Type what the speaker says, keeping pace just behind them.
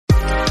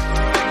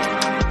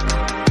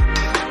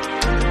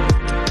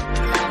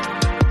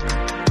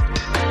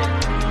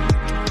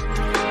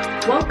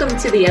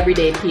to the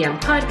Everyday PM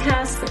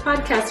podcast, the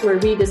podcast where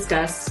we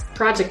discuss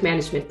project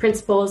management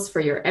principles for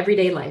your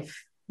everyday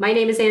life. My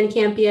name is Ann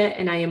Campia,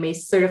 and I am a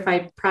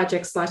certified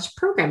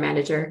project/program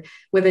manager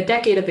with a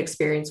decade of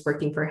experience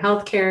working for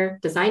healthcare,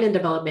 design and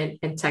development,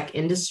 and tech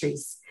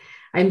industries.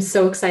 I'm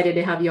so excited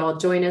to have you all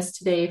join us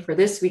today for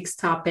this week's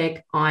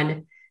topic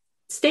on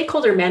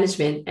stakeholder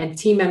management and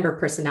team member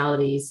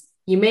personalities.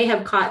 You may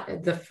have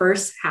caught the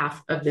first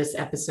half of this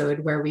episode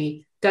where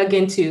we dug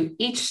into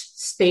each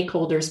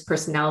stakeholder's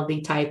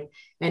personality type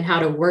and how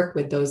to work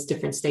with those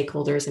different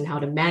stakeholders and how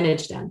to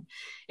manage them.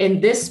 In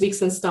this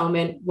week's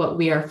installment, what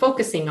we are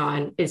focusing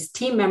on is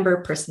team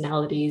member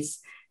personalities,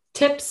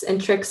 tips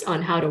and tricks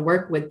on how to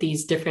work with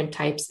these different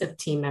types of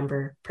team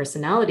member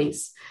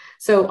personalities.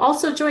 So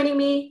also joining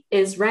me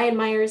is Ryan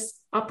Myers,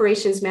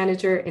 Operations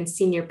Manager and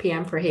Senior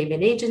PM for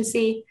Haven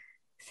Agency.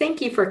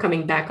 Thank you for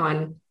coming back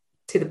on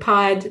to the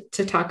pod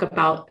to talk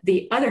about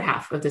the other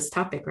half of this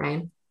topic,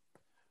 Ryan.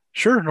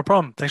 Sure, no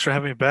problem. Thanks for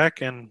having me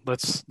back, and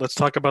let's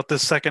talk about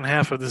this second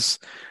half of this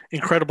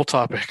incredible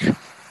topic.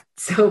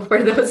 So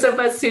for those of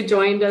us who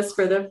joined us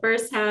for the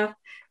first half,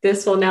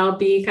 this will now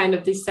be kind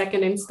of the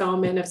second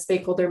installment of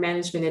stakeholder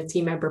management and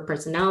team member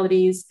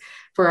personalities.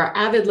 For our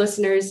avid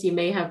listeners, you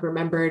may have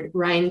remembered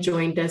Ryan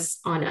joined us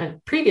on a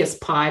previous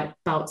pod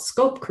about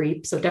scope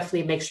creep, so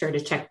definitely make sure to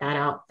check that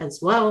out as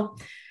well.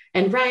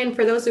 And Ryan,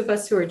 for those of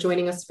us who are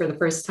joining us for the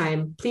first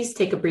time, please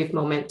take a brief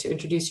moment to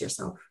introduce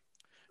yourself.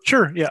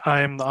 Sure. Yeah,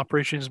 I'm the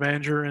operations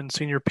manager and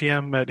senior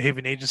PM at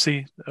Haven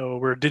Agency.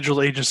 We're a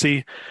digital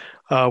agency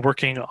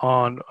working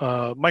on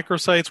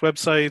microsites,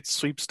 websites,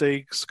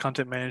 sweepstakes,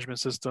 content management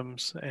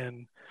systems,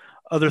 and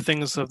other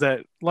things of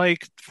that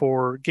like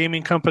for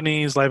gaming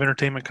companies, live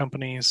entertainment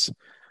companies,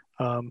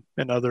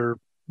 and other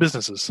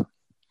businesses.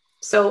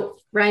 So,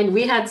 Ryan,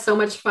 we had so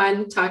much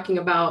fun talking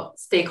about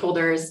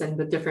stakeholders and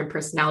the different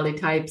personality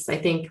types. I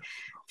think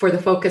for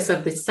the focus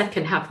of the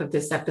second half of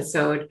this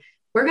episode,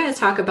 we're going to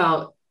talk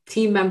about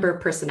team member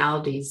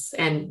personalities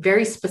and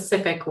very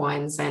specific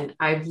ones. And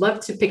I'd love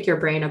to pick your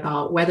brain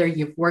about whether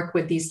you've worked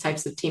with these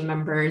types of team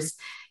members,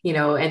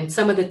 and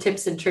some of the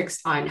tips and tricks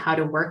on how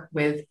to work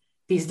with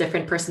these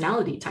different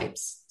personality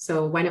types.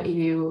 So why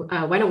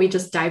don't we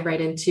just dive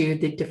right into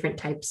the different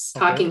types?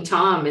 Okay. Talking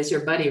Tom is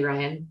your buddy,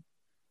 Ryan.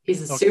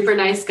 He's a super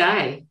nice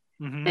guy,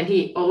 and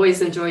he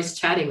always enjoys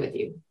chatting with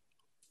you.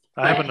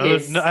 I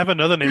have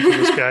another name for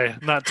this guy,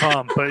 not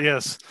Tom, but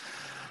yes.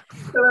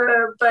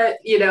 But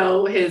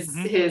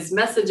his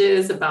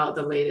messages about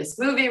the latest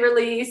movie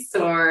release,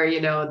 or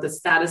the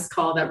status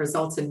call that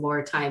results in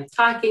more time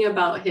talking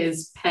about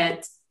his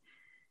pet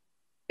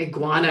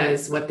iguana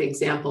is what the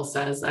example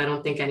says. I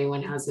don't think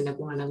anyone has an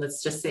iguana.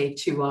 Let's just say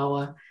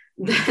Chihuahua.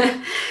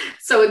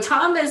 So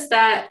Tom is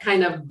that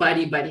kind of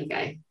buddy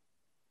guy,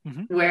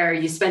 where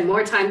you spend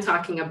more time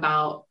talking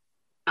about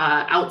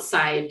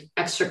outside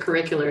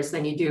extracurriculars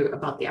than you do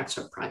about the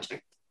actual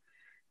project.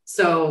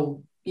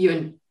 So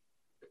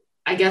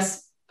I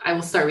guess I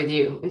will start with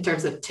you in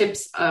terms of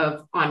tips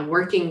on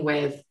working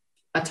with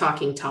a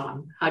talking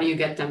Tom. How do you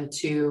get them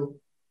to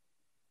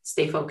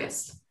stay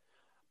focused?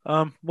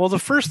 Well, the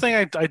first thing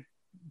I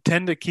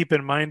tend to keep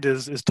in mind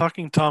is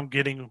talking Tom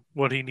getting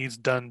what he needs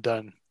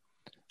done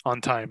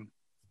on time.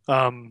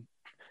 And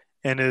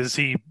is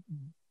he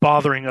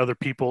bothering other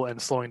people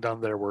and slowing down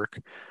their work?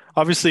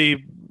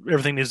 Obviously,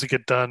 everything needs to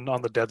get done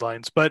on the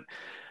deadlines. But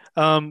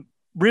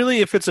really,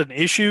 if it's an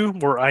issue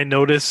where I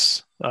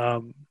notice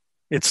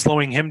it's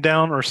slowing him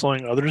down or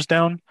slowing others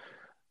down,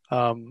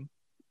 I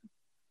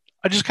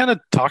just kind of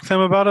talk to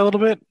them about it a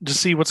little bit to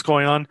see what's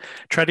going on,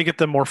 try to get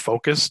them more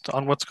focused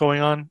on what's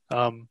going on,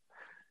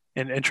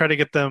 and try to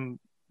get them,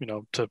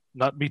 to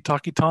not be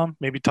Talkie Tom.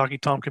 Maybe Talkie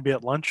Tom can be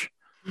at lunch.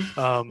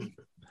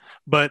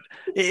 But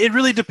it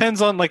really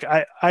depends on,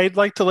 I'd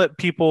like to let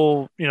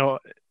people,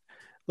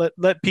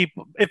 let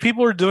people, if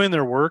people are doing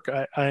their work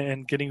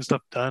and getting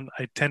stuff done,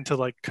 I tend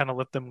to kind of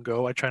let them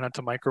go. I try not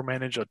to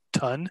micromanage a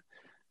ton.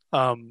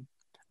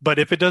 But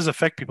if it does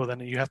affect people, then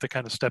you have to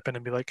kind of step in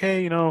and be like,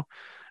 hey,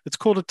 it's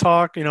cool to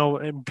talk,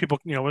 and people,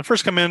 when they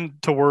first come in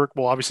to work,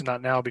 well, obviously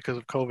not now because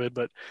of COVID,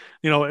 but,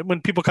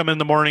 when people come in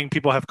the morning,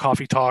 people have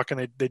coffee talk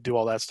and they do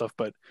all that stuff.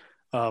 But,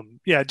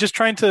 just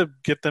trying to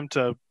get them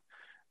to,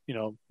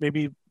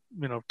 maybe,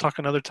 talk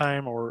another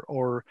time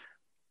or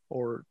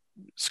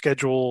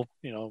schedule,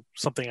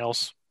 something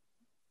else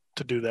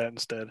to do that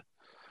instead.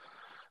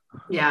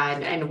 Yeah.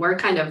 And we're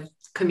kind of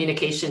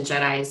communication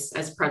Jedis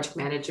as project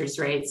managers,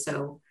 right?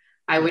 So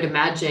I would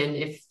imagine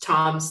if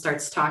Tom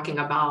starts talking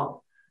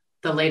about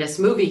the latest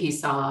movie he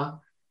saw,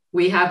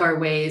 we have our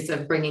ways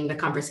of bringing the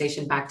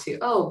conversation back to,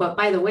 oh, but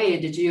by the way,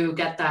 did you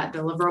get that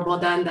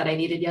deliverable done that I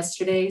needed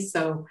yesterday?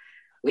 So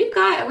we've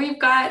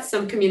got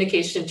some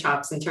communication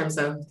chops in terms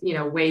of,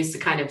 ways to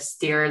kind of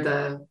steer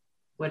the,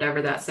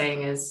 whatever that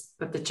saying is,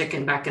 put the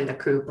chicken back in the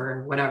coop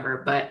or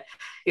whatever. But,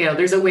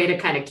 there's a way to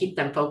kind of keep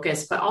them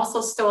focused, but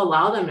also still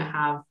allow them to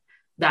have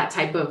that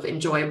type of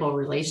enjoyable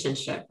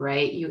relationship,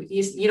 right?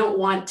 You don't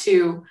want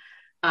to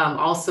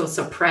also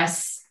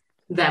suppress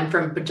them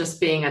from just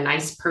being a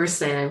nice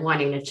person and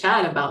wanting to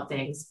chat about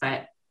things,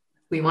 but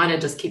we want to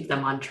just keep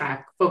them on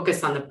track,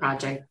 focus on the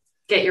project,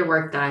 get your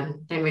work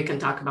done, then we can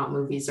talk about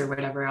movies or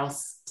whatever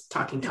else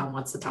Talking Tom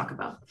wants to talk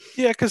about.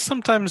 Yeah, because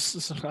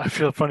sometimes I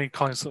feel funny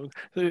calling.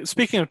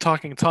 Speaking of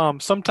Talking Tom,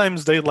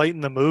 sometimes they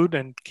lighten the mood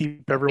and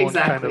keep everyone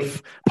kind Exactly.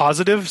 of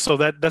positive. So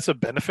that's a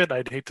benefit.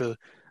 I'd hate to,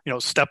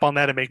 step on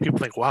that and make people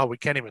think, "Wow, we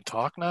can't even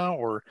talk now,"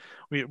 or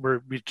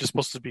we're just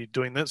supposed to be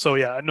doing this. So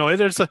yeah, no,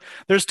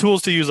 there's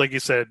tools to use, like you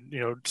said,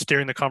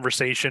 steering the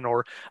conversation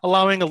or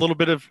allowing a little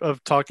bit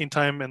of talking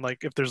time, and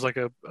like if there's like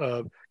a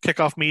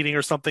kickoff meeting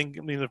or something,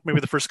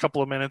 maybe the first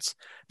couple of minutes,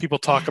 people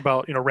talk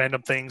about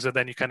random things, and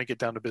then you kind of get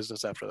down to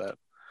business after that.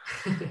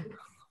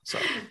 So,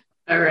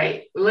 all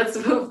right, let's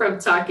move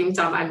from Talking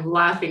Tom. I'm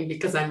laughing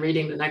because I'm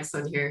reading the next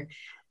one here.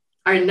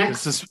 Our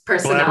next is this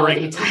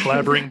personality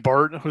blabbering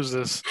Bart? Who's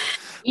this?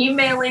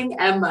 Emailing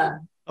Emma.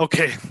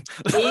 Okay.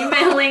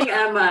 Emailing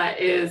Emma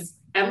is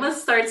Emma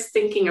starts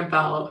thinking,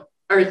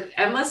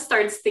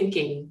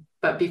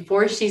 but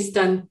before she's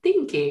done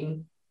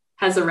thinking,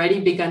 has already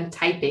begun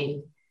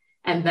typing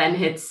and then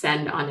hits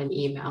send on an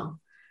email.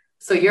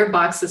 So your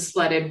box is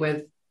flooded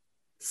with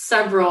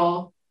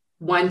several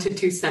 1 to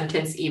 2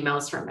 sentence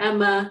emails from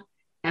Emma.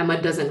 Emma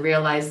doesn't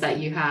realize that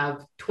you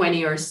have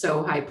 20 or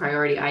so high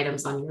priority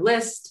items on your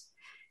list,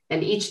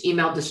 and each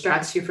email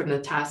distracts you from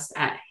the task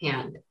at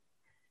hand.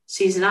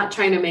 She's not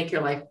trying to make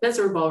your life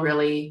miserable,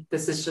 really.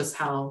 This is just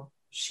how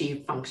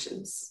she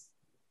functions.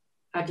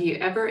 Have you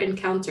ever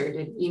encountered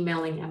an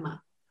emailing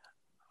Emma?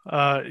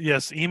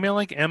 Yes,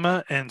 emailing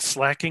Emma and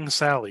slacking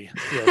Sally.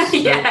 Yes,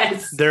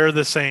 yes, they're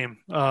the same.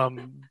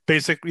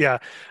 Basically, yeah.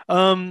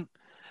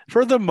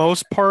 For the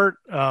most part,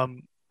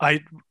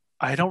 I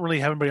don't really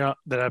have anybody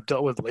that I've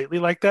dealt with lately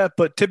like that.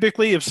 But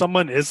typically, if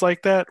someone is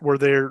like that, where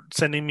they're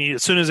sending me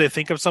as soon as they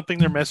think of something,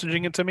 they're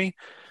messaging it to me.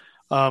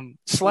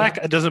 Slack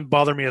It doesn't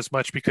bother me as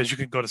much because you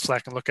can go to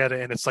Slack and look at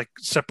it, and it's like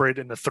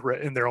separated in a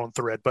thread in their own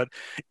thread. But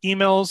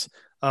emails,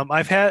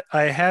 I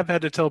have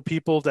had to tell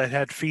people that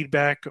had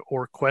feedback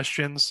or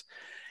questions,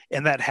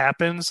 and that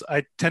happens.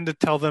 I tend to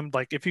tell them,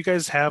 like, if you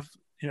guys have,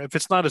 if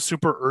it's not a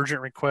super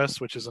urgent request,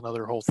 which is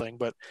another whole thing,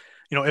 but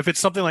if it's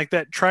something like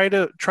that, try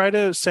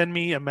to send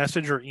me a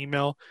message or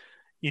email,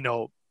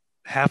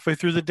 halfway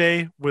through the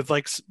day with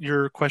like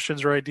your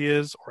questions or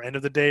ideas, or end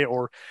of the day,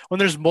 or when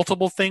there's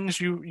multiple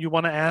things you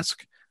want to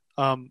ask.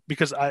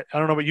 Because I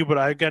don't know about you, but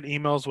I got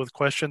emails with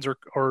questions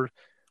or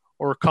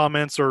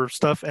comments or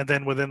stuff, and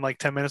then within like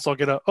 10 minutes I'll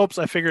get oops,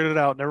 I figured it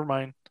out, never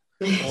mind,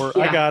 or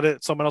I got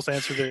it, someone else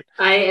answered it.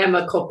 I am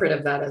a culprit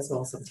of that as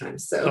well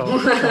sometimes.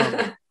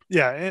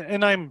 Yeah,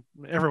 and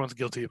everyone's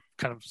guilty of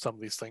kind of some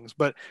of these things,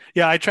 but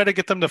yeah, I try to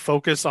get them to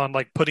focus on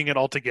like putting it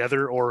all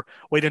together, or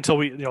wait until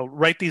we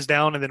write these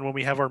down, and then when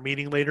we have our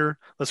meeting later,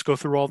 let's go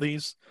through all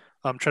these.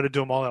 Try to do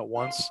them all at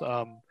once.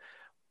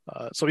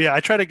 So yeah, I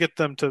try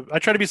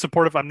to be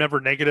supportive. I'm never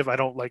negative. I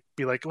don't like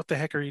be like, what the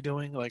heck are you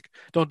doing? Like,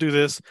 don't do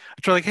this.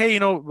 I try like, hey,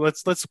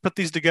 let's put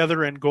these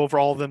together and go over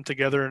all of them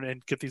together,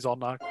 and get these all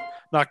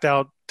knocked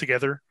out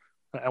together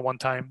at one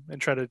time, and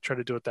try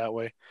to do it that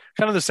way.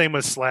 Kind of the same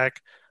with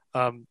Slack.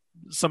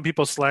 Some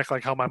people Slack,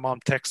 like how my mom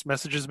text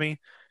messages me,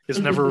 is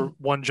never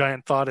one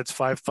giant thought. It's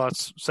 5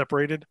 thoughts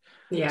separated.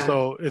 Yeah.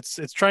 So it's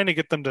trying to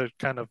get them to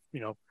kind of,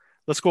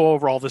 let's go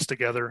over all this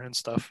together and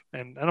stuff.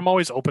 And I'm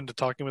always open to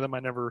talking with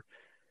them.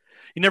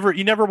 You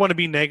never want to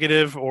be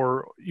negative,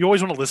 or you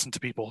always want to listen to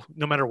people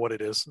no matter what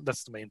it is.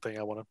 That's the main thing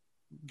I want to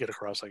get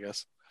across, I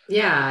guess.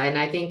 Yeah. And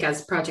I think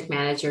as project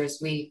managers,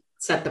 we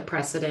set the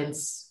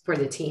precedence for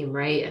the team,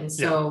 right? And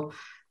so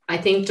I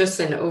think just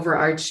an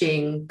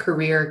overarching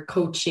career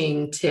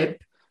coaching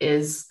tip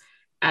is,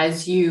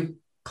 as you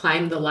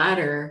climb the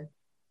ladder,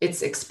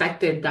 it's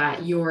expected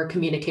that your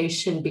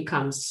communication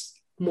becomes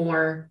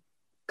more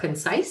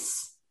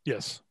concise.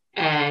 Yes.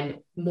 And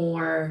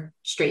more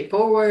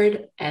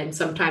straightforward, and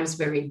sometimes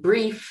very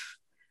brief.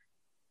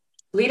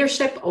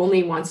 Leadership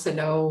only wants to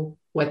know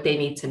what they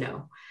need to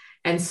know.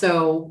 And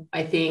so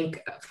I think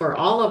for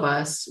all of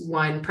us,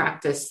 one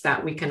practice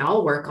that we can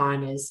all work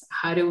on is,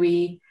 how do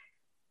we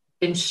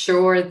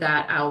ensure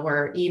that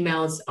our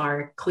emails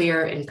are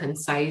clear and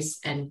concise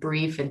and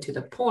brief and to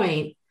the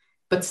point,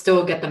 but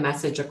still get the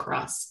message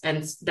across.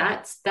 And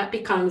that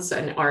becomes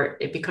an art.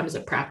 It becomes a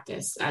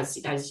practice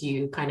as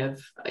you kind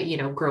of,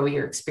 grow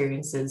your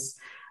experiences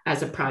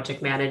as a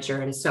project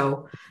manager. And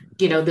so,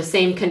 the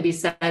same can be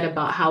said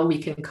about how we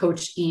can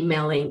coach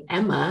emailing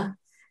Emma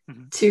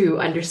to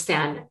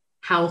understand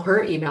how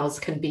her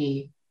emails can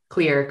be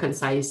clear,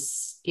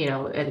 concise,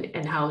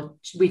 and how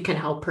we can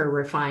help her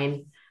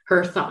refine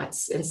her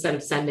thoughts instead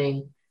of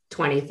sending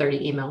 20,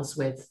 30 emails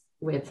with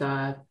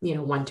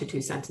 1 to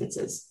 2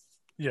 sentences.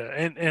 Yeah.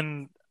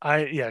 And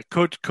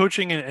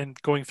coaching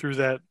and going through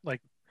that, like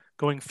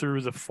going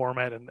through the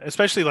format, and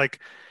especially like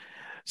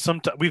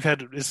sometimes we've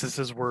had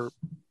instances where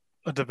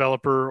a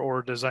developer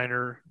or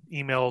designer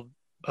emailed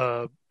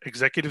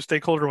executive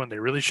stakeholder when they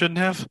really shouldn't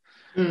have.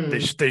 They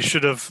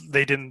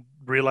didn't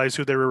realize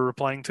who they were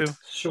replying to.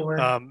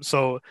 Sure.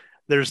 So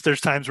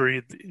there's times where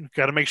you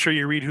got to make sure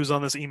you read who's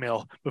on this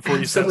email before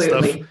you Absolutely.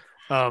 send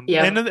stuff.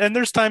 And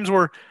there's times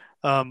where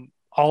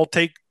I'll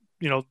take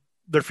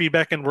their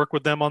feedback and work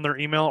with them on their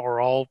email,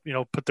 or I'll,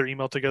 put their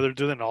email together,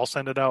 do it, and I'll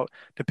send it out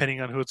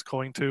depending on who it's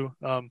going to.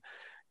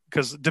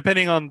 Because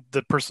depending on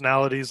the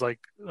personalities, like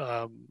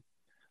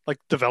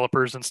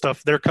developers and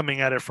stuff, they're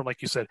coming at it from,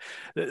 like you said,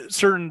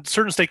 certain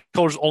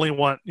stakeholders only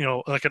want,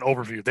 like an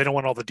overview. They don't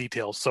want all the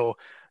details. So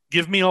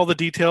give me all the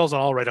details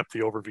and I'll write up the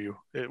overview.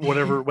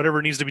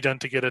 Whatever needs to be done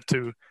to get it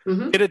to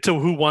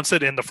who wants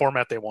it in the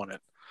format they want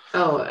it.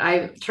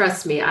 Oh,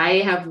 trust me,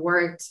 I have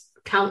worked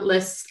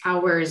countless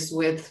hours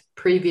with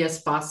previous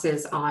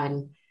bosses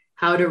on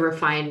how to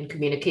refine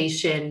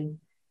communication.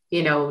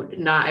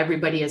 Not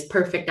everybody is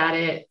perfect at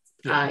it.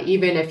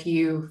 Even if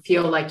you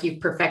feel like you've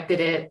perfected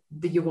it,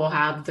 you will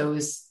have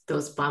those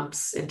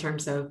bumps in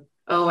terms of,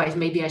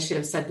 maybe I should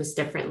have said this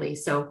differently.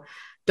 So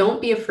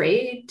don't be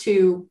afraid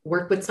to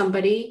work with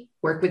somebody,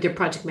 work with your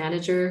project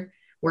manager,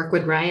 work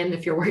with Ryan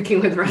if you're working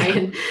with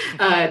Ryan,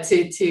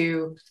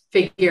 to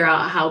figure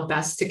out how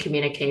best to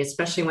communicate,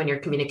 especially when you're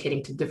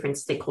communicating to different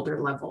stakeholder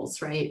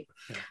levels, right?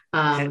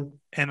 And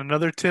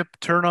another tip,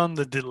 turn on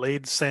the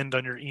delayed send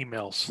on your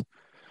emails.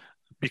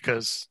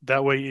 Because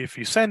that way, if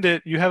you send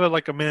it, you have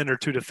like a minute or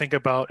two to think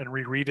about and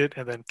reread it,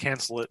 and then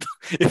cancel it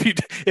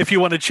if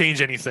you want to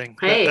change anything.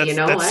 Hey,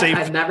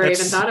 I've never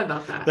even thought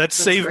about that. That's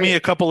saved me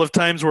a couple of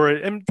times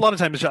and a lot of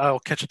times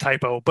I'll catch a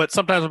typo, but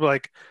sometimes I'll be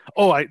like,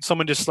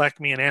 someone just slacked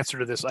me an answer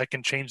to this. I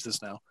can change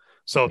this now.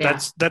 So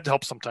that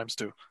helps sometimes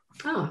too.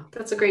 Oh,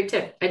 that's a great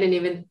tip. I didn't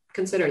even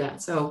consider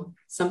that. So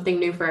something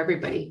new for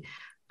everybody.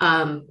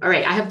 All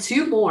right, I have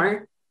two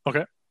more.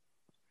 Okay.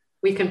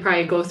 We can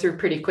probably go through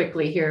pretty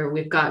quickly here.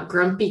 We've got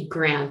Grumpy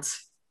Grant,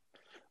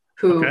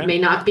 who may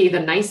not be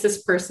the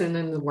nicest person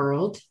in the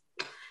world.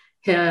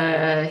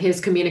 His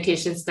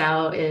communication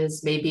style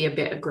is maybe a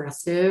bit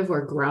aggressive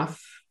or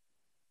gruff.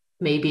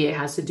 Maybe it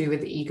has to do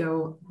with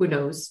ego. Who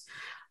knows?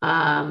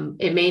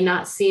 It may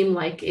not seem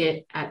like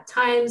it at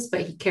times,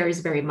 but he cares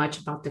very much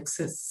about the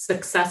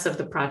success of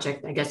the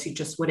project. I guess you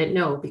just wouldn't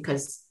know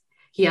because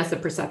he has the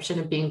perception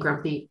of being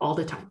grumpy all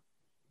the time.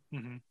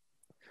 Mm-hmm.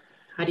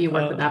 How do you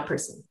work with that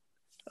person?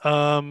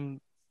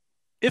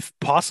 If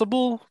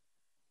possible,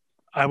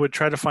 I would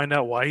try to find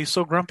out why he's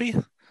so grumpy.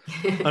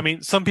 I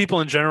mean, some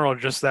people in general are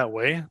just that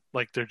way.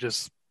 Like they're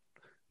just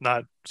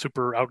not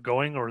super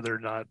outgoing, or they're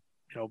not,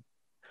 I don't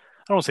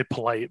want to say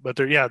polite, but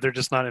they're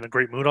just not in a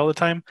great mood all the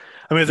time.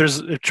 I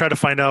mean, try to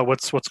find out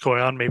what's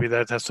going on. Maybe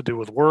that has to do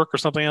with work or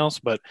something else.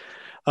 But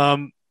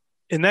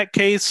in that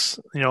case,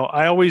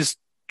 I always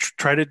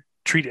try to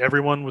treat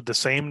everyone with the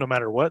same, no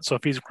matter what. So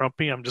if he's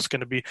grumpy, I'm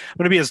going to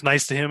be as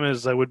nice to him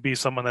as I would be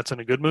someone that's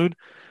in a good mood.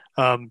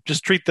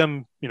 Just treat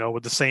them,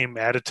 with the same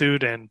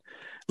attitude and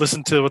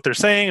listen to what they're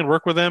saying and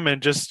work with them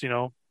and just,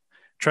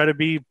 try to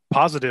be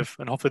positive,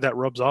 and hopefully that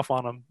rubs off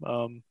on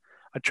them.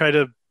 I try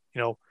to,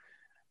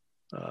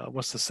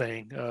 what's the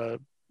saying?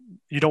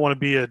 You don't want to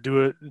be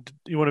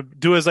you want to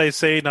do as I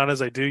say, not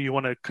as I do. You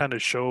want to kind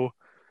of show,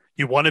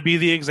 you want to be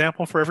the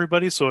example for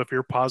everybody. So if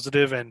you're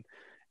positive and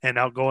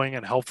outgoing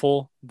and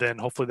helpful, then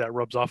hopefully that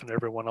rubs off and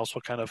everyone else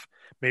will kind of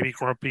maybe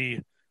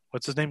grumpy.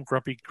 What's his name?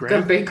 Grumpy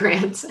Grant? Grumpy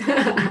Grant.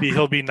 Maybe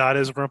he'll be not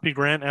as Grumpy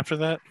Grant after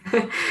that.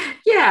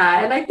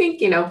 Yeah. And I think,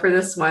 for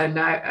this one,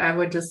 I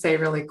would just say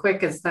really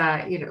quick is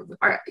that,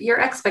 your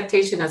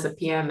expectation as a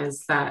PM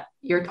is that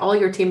all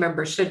your team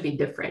members should be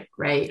different,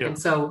 right? Yeah. And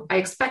so I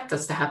expect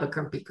us to have a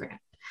Grumpy Grant.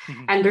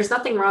 Mm-hmm. And there's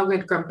nothing wrong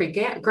with Grumpy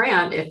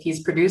Grant if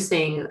he's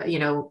producing,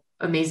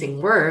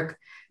 amazing work.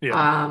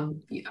 Yeah.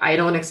 I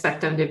don't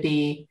expect him to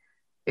be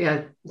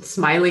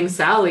smiling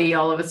Sally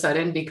all of a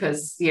sudden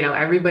because,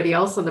 everybody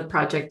else on the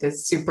project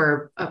is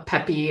super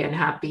peppy and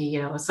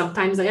happy.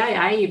 Sometimes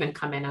I even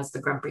come in as the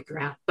Grumpy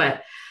Grant,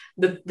 but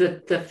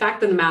the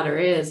fact of the matter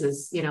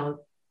is,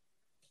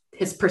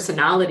 his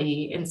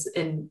personality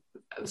and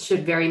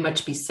should very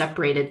much be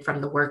separated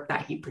from the work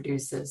that he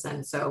produces.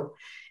 And so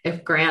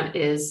if Grant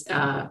is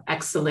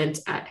excellent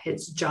at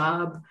his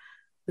job,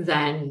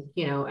 then,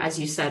 as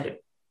you said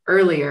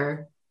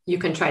earlier, you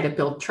can try to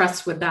build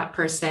trust with that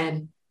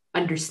person,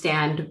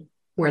 understand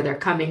where they're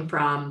coming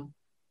from,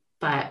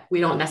 but we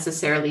don't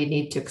necessarily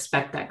need to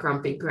expect that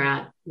Grumpy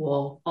Grant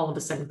will all of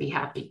a sudden be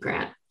happy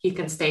Grant. He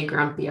can stay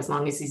grumpy as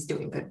long as he's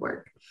doing good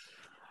work.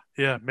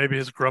 Yeah, maybe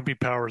his grumpy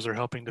powers are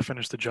helping to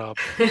finish the job.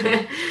 So,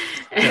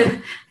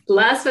 yeah.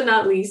 Last but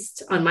not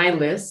least on my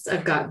list,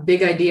 I've got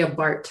Big Idea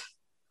Bart.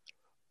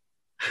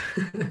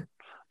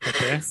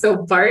 Okay. So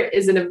Bart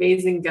is an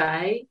amazing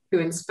guy who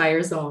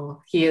inspires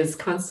all. He is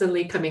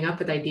constantly coming up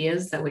with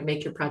ideas that would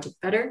make your project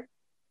better.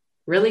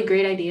 Really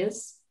great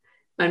ideas.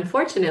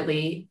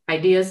 Unfortunately,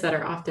 ideas that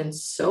are often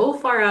so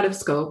far out of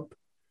scope,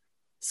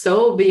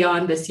 so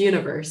beyond this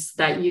universe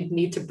that you'd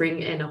need to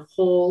bring in a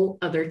whole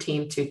other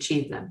team to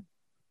achieve them.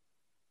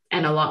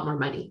 And a lot more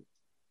money.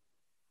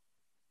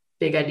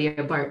 Big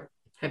Idea Bart.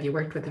 Have you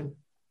worked with him?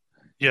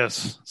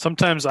 Yes.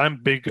 Sometimes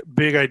I'm big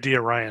idea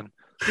Ryan.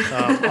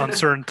 On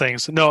certain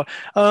things. No,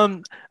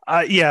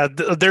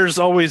 there's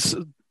always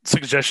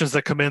suggestions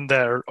that come in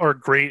that are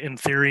great in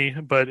theory,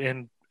 but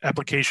in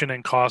application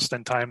and cost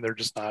and time, they're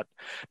just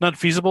not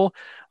feasible.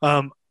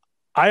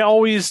 I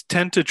always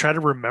tend to try to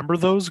remember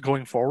those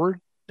going forward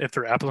if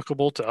they're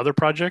applicable to other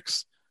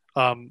projects,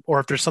 or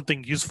if there's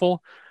something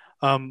useful.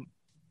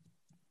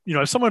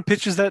 If someone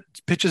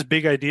pitches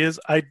big ideas,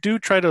 I do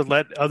try to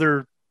let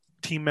other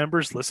team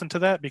members listen to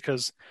that,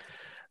 because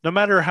no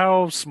matter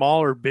how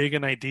small or big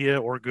an idea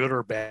or good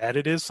or bad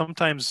it is,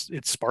 sometimes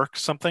it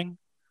sparks something,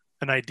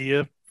 an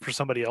idea for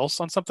somebody else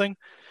on something.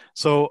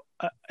 So,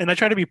 and I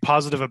try to be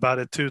positive about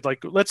it too.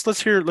 Like,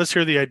 let's hear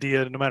the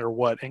idea no matter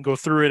what, and go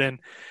through it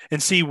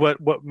and see what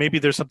maybe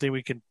there's something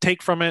we can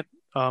take from it,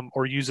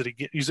 or use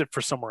it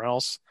for somewhere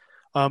else.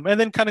 And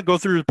then kind of go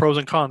through the pros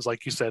and cons.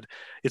 Like you said,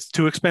 it's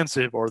too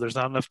expensive, or there's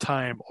not enough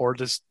time, or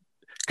this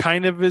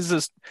kind of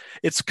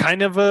it's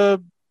kind of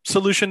a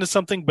solution to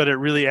something, but it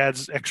really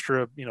adds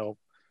extra,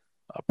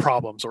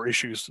 problems or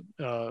issues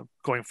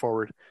going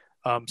forward.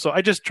 So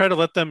I just try to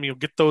let them,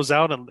 get those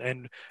out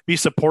and be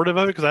supportive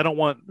of it, because I don't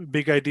want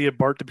big idea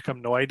Bart to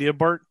become no idea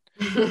Bart.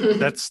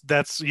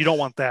 That's you don't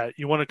want that.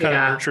 You want to kind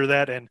of nurture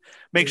that and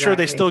make sure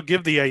they still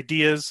give the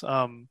ideas,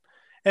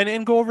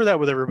 and go over that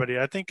with everybody.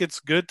 I think it's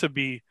good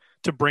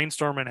to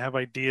brainstorm and have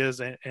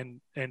ideas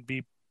and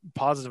be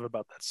positive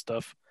about that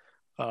stuff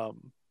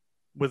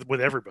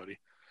with everybody.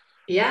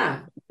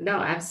 Yeah, no,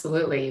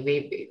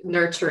 absolutely.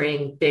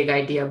 Nurturing big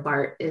idea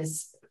Bart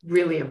is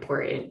really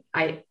important.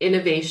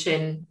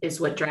 Innovation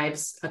is what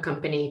drives a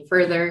company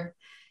further.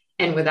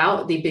 And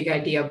without the big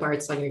idea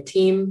Barts on your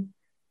team,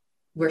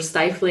 we're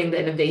stifling the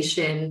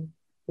innovation.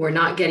 We're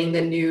not getting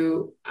the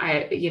new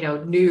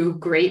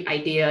great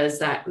ideas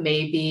that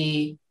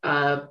maybe,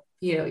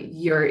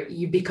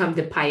 you become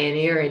the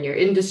pioneer in your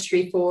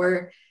industry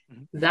for.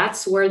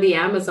 That's where the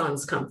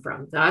Amazons come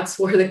from. That's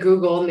where the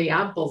Google and the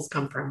Apples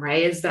come from,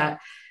 right? Is that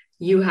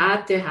you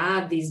had to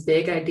have these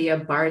big idea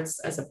Barts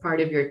as a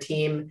part of your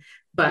team,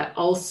 but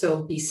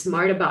also be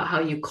smart about how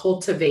you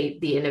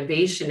cultivate the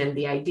innovation and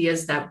the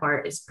ideas that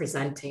Bart is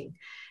presenting.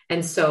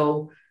 And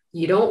so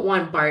you don't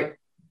want Bart,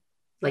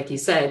 like you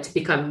said, to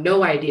become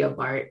no idea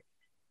Bart,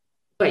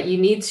 but you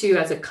need to,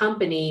 as a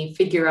company,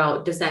 figure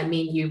out, does that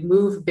mean you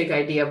move big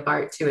idea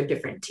Bart to a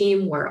different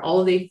team where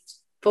all they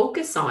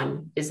focus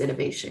on is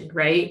innovation,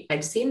 right?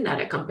 I've seen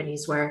that at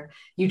companies where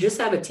you just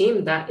have a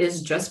team that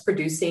is just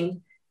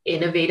producing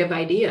innovative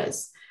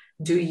ideas.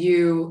 Do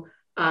you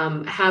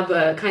have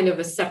a kind of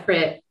a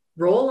separate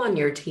role on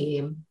your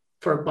team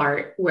for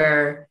Bart,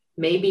 where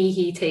maybe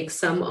he takes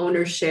some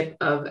ownership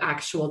of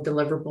actual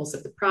deliverables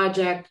of the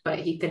project, but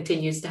he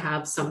continues to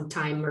have some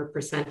time or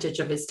percentage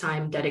of his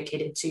time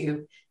dedicated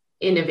to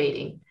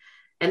innovating?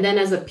 And then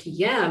as a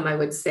PM, I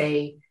would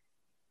say,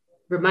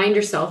 remind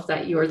yourself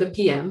that you're the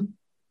PM.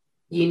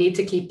 You need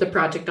to keep the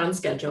project on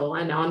schedule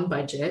and on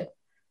budget.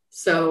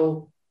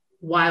 So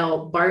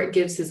while Bart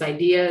gives his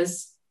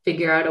ideas,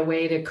 figure out a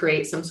way to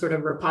create some sort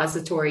of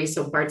repository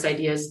so Bart's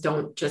ideas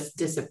don't just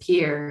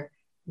disappear,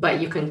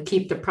 but you can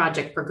keep the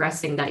project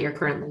progressing that you're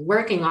currently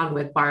working on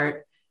with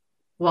Bart,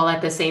 while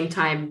at the same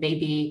time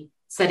maybe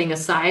setting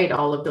aside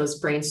all of those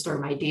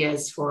brainstorm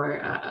ideas for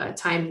a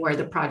time where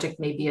the project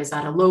maybe is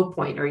at a low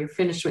point or you're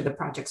finished with the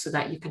project, so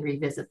that you can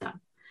revisit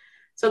them.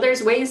 So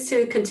there's ways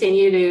to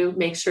continue to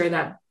make sure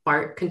that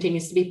Bart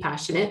continues to be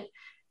passionate,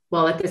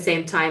 while at the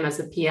same time, as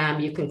a PM,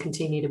 you can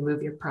continue to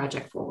move your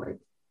project forward.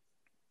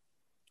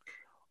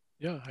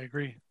 Yeah, I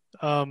agree.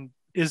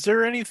 Is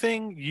there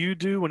anything you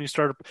do when you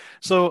start?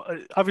 So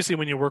obviously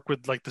when you work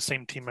with like the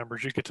same team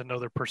members, you get to know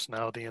their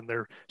personality and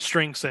their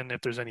strengths and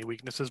if there's any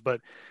weaknesses,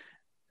 but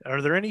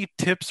are there any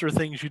tips or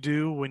things you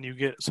do when you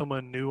get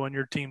someone new on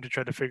your team to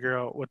try to figure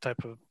out what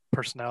type of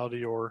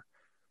personality or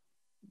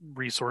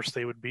resource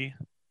they would be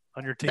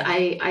on your team?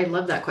 I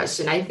love that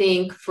question. I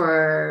think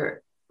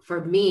for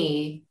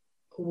me,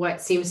 what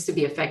seems to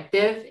be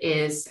effective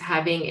is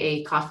having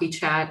a coffee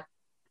chat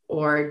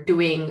or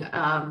doing,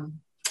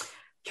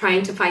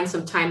 trying to find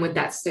some time with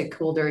that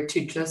stakeholder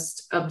to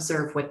just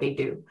observe what they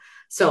do.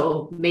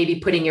 So maybe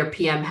putting your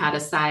PM hat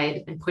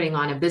aside and putting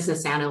on a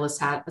business analyst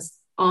hat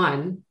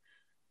on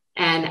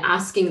and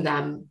asking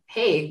them,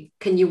 hey,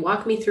 can you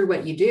walk me through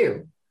what you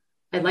do?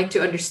 I'd like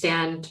to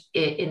understand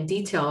it in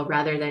detail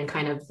rather than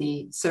kind of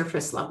the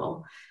surface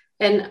level.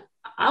 And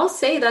I'll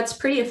say that's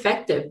pretty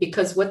effective,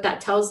 because what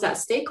that tells that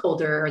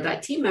stakeholder or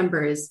that team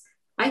member is,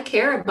 I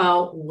care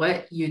about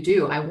what you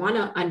do. I want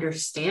to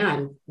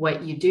understand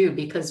what you do,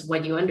 because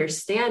when you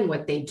understand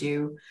what they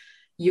do,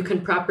 you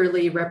can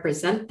properly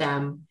represent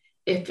them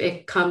if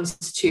it comes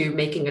to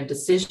making a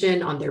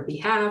decision on their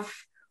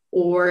behalf,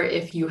 or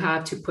if you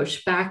have to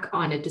push back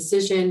on a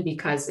decision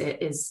because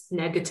it is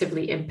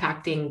negatively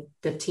impacting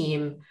the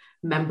team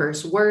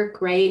members'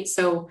 work, right?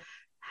 So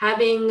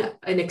having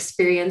an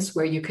experience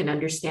where you can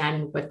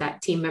understand what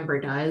that team member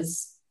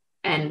does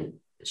and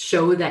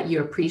show that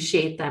you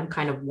appreciate them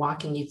kind of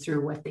walking you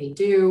through what they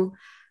do.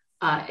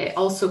 It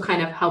also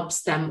kind of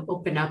helps them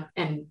open up,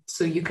 and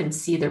so you can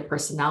see their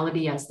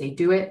personality as they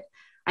do it.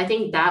 I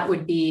think that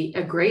would be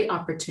a great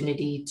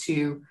opportunity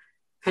to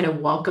kind of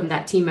welcome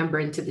that team member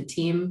into the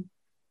team,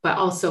 but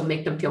also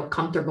make them feel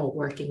comfortable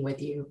working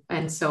with you.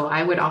 And so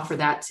I would offer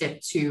that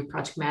tip to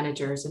project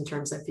managers in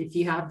terms of, if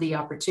you have the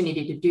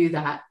opportunity to do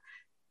that,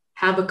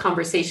 have a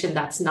conversation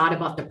that's not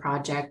about the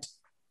project,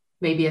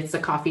 maybe it's a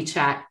coffee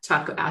chat,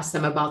 ask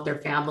them about their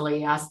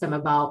family, ask them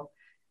about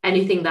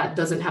anything that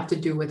doesn't have to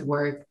do with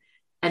work,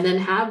 and then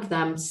have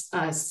them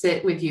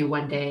sit with you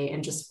one day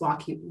and just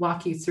walk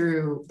you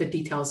through the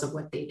details of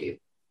what they do.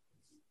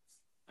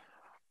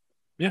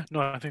 Yeah,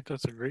 no, I think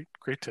that's a great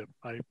tip.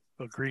 I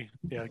agree.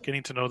 Yeah,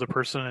 getting to know the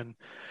person and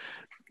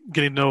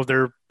getting to know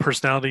their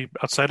personality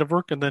outside of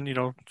work, and then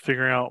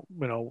figuring out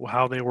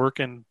how they work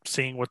and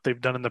seeing what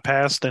they've done in the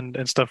past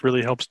and stuff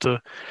really helps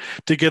to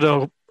get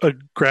a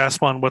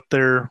grasp on what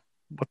their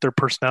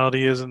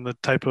personality is and the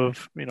type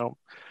of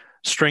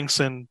strengths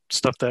and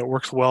stuff that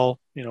works well,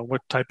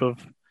 what type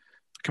of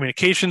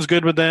communication's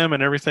good with them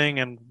and everything,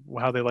 and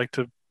how they like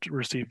to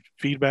receive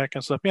feedback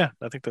and stuff. Yeah,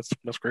 I think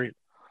that's great.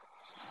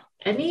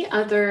 Any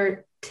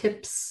other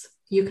tips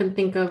you can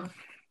think of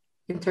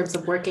in terms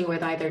of working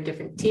with either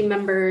different team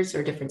members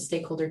or different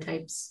stakeholder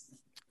types?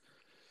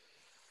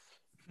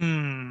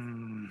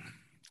 No,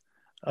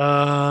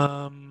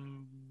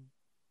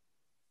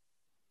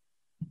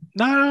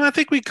 I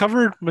think we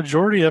covered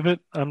majority of it.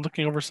 I'm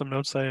looking over some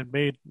notes I had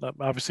made.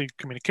 Obviously,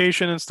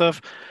 communication and stuff.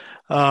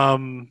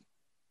 I'll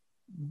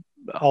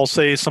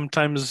say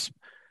sometimes,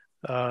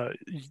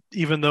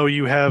 even though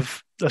you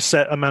have a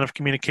set amount of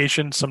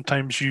communication,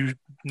 sometimes you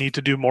need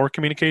to do more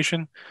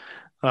communication,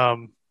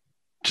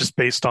 just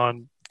based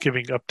on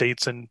giving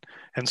updates and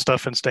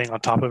stuff and staying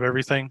on top of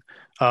everything.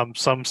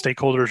 Some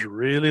stakeholders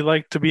really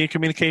like to be in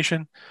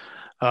communication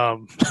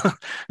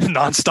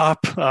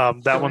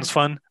nonstop. That one's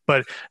fun,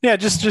 but yeah,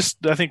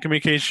 just I think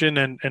communication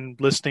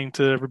and listening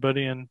to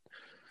everybody and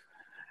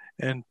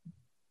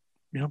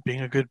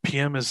being a good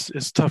PM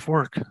is tough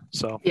work.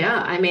 So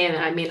yeah, I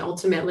mean,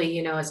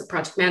 ultimately, as a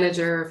project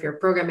manager, if you're a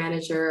program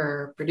manager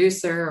or a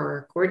producer or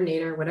a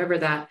coordinator, whatever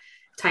that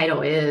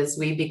title is,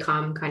 we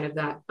become kind of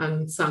that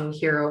unsung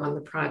hero on the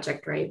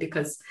project, right?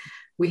 Because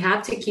we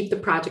have to keep the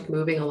project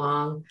moving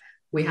along.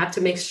 We have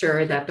to make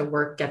sure that the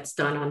work gets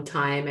done on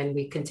time and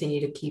we continue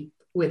to keep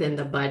within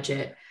the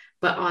budget.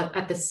 But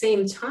at the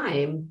same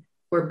time,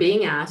 we're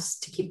being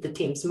asked to keep the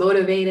teams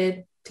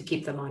motivated, to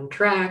keep them on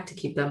track, to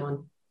keep them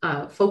on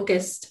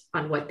focused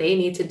on what they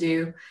need to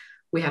do.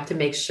 We have to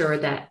make sure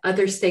that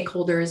other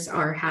stakeholders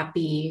are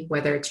happy,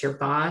 whether it's your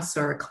boss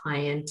or a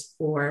client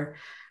or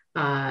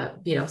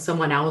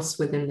someone else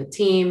within the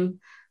team.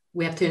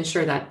 We have to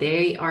ensure that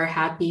they are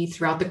happy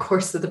throughout the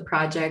course of the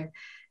project.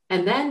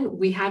 And then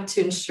we have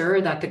to ensure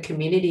that the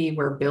community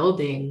we're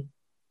building,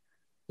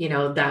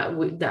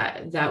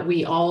 that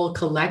we all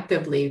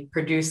collectively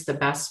produce the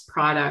best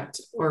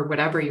product or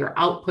whatever your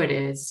output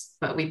is,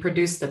 but we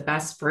produce the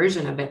best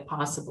version of it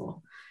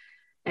possible.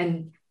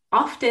 And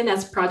often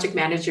as project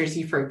managers,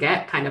 you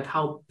forget kind of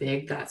how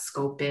big that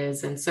scope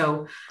is. And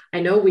so I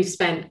know we've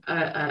spent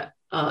a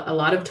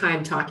lot of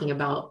time talking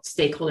about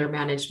stakeholder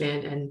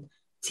management and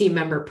team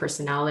member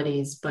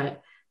personalities,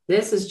 but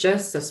this is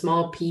just a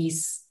small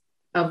piece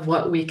of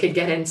what we could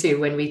get into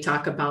when we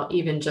talk about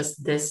even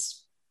just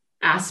this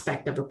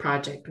aspect of a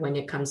project when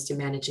it comes to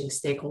managing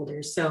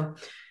stakeholders. So,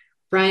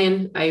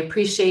 Brian, I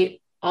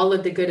appreciate all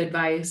of the good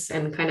advice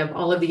and kind of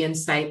all of the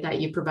insight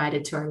that you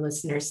provided to our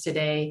listeners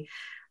today.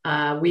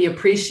 We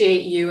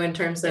appreciate you in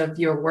terms of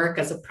your work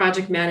as a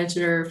project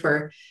manager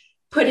for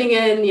putting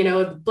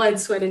in, blood,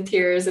 sweat, and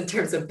tears in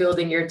terms of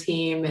building your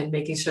team and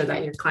making sure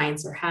that your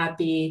clients are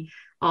happy.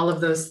 All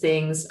of those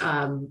things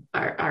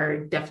are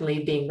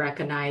definitely being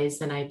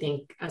recognized. And I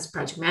think as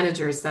project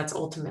managers, that's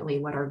ultimately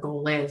what our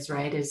goal is,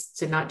 right? Is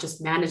to not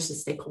just manage the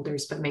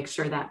stakeholders, but make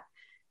sure that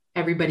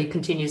everybody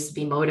continues to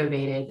be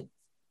motivated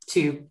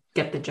to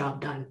get the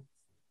job done.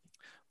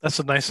 That's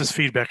the nicest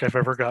feedback I've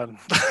ever gotten.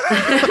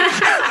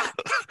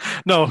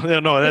 No,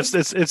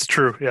 it's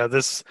true. Yeah,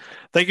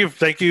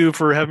 thank you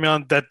for having me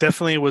on. That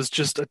definitely was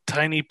just a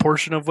tiny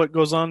portion of what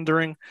goes on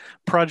during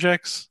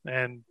projects,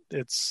 and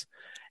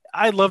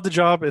I love the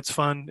job. It's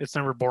fun. It's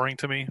never boring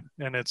to me,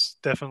 and it's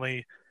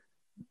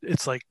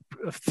like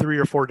 3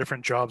 or 4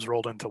 different jobs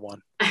rolled into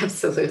one.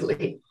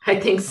 Absolutely, I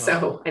think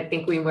so. I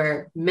think we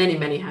wear many,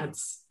 many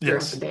hats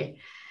throughout the day.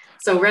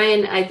 So,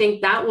 Ryan, I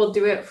think that will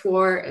do it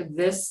for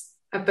this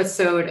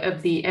episode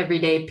of the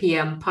Everyday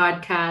PM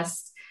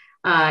podcast.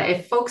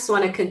 If folks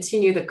want to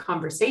continue the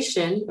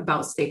conversation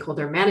about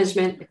stakeholder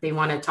management, if they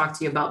want to talk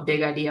to you about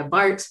Big Idea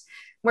BART,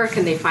 where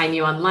can they find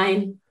you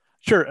online?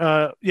 Sure.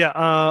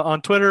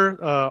 On Twitter,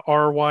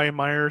 RY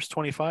Myers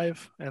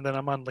 25, and then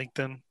I'm on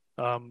LinkedIn.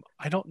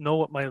 I don't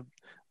know I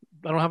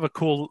don't have a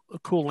cool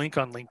link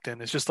on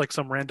LinkedIn. It's just like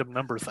some random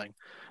number thing.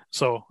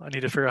 So I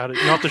need to figure out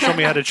you'll have to show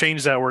me how to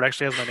change that where it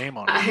actually has my name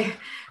on it.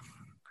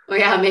 Well,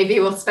 yeah, maybe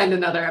we'll spend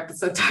another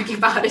episode talking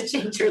about how to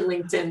change your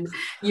LinkedIn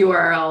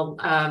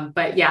URL.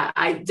 But yeah,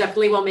 I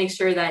definitely will make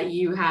sure that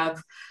you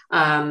have,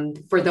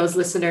 for those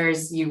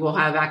listeners, you will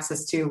have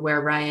access to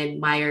where Ryan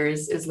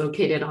Myers is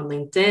located on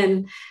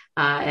LinkedIn.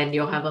 And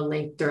you'll have a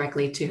link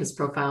directly to his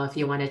profile if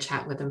you want to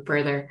chat with him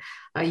further.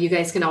 You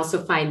guys can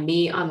also find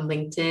me on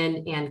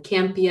LinkedIn and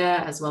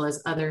Campia, as well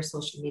as other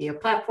social media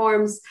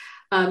platforms.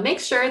 Make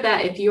sure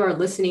that if you are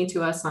listening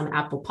to us on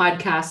Apple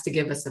Podcasts, to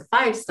give us a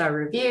 5-star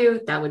review.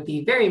 That would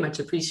be very much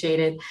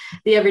appreciated.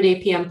 The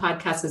Everyday PM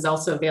podcast is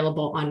also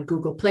available on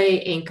Google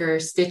Play, Anchor,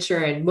 Stitcher,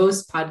 and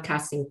most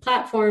podcasting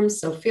platforms.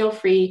 So feel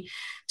free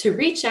to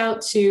reach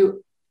out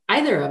to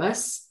either of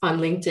us on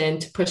LinkedIn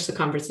to push the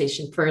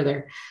conversation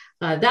further.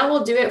 That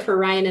will do it for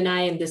Ryan and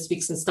I in this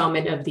week's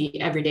installment of the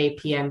Everyday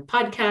PM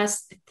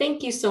podcast.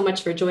 Thank you so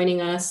much for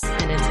joining us.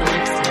 And until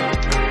next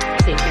time,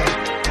 take care.